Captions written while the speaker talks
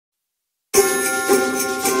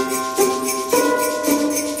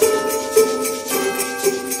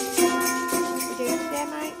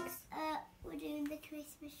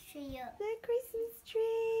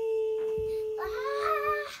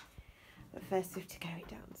first we have to carry it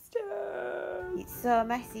downstairs. It's so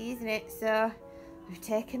messy, isn't it? So we've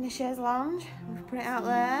taken the chaise lounge, we've put it out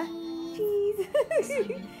there.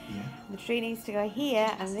 Jeez. The tree needs to go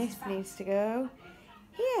here and this needs to go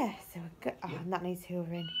here. So we've got, oh, and that needs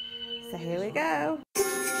hoovering. So here we go.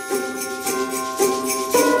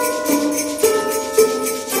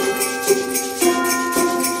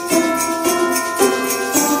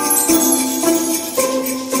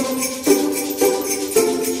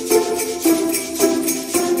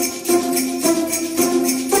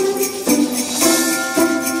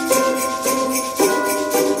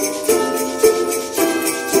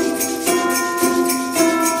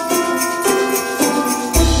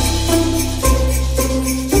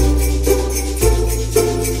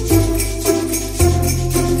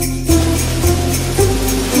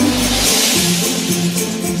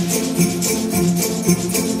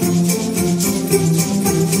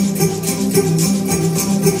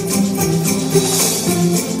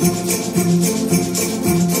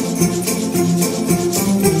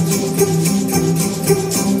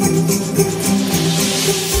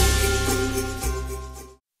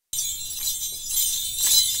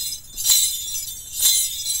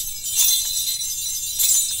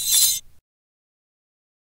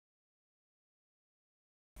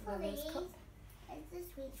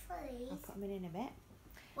 I'll put them in a bit.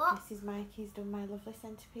 What? Mrs. Mikey's done my lovely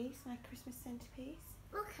centrepiece, my Christmas centrepiece.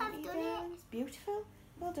 Look, I've done it. It's beautiful.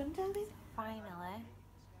 Well done, darling. Finally.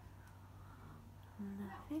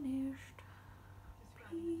 Finished.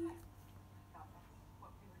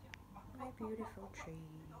 My beautiful tree.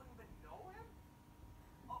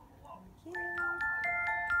 Thank you.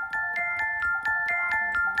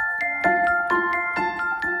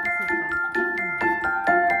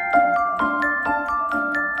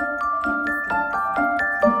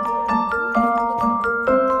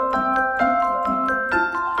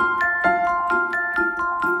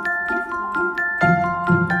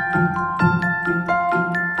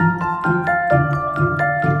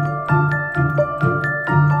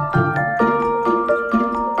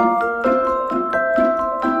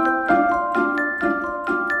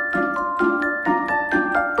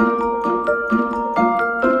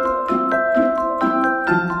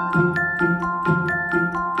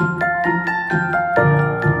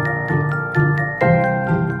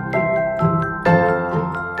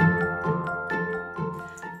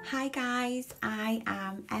 Hi guys, I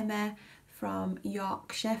am Emma from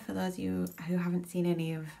Yorkshire. For those of you who haven't seen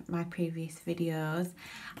any of my previous videos,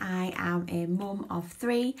 I am a mum of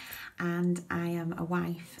 3 and I am a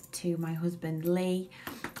wife to my husband Lee.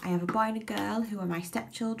 I have a boy and a girl who are my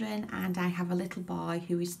stepchildren, and I have a little boy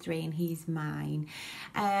who is 3 and he's mine.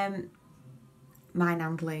 Mine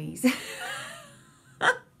and Lee's.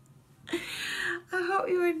 I hope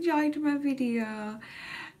you enjoyed my video.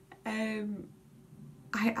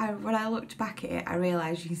 When I looked back at it, I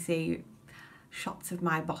realised you can see shots of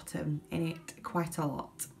my bottom in it quite a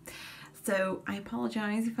lot. So I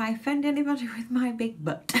apologise if I offend anybody with my big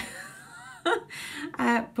butt.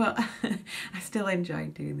 But I still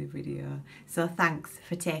enjoyed doing the video. So thanks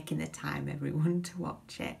for taking the time, everyone, to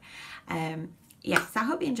watch it. Yes, I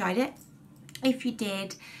hope you enjoyed it. If you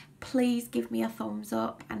did, please give me a thumbs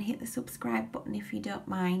up and hit the subscribe button if you don't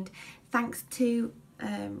mind. Thanks to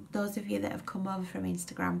those of you that have come over from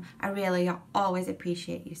Instagram. I really always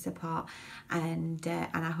appreciate your support, and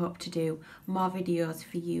I hope to do more videos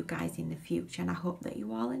for you guys in the future, and I hope that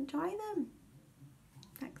you all enjoy them.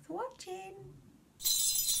 Thanks for watching.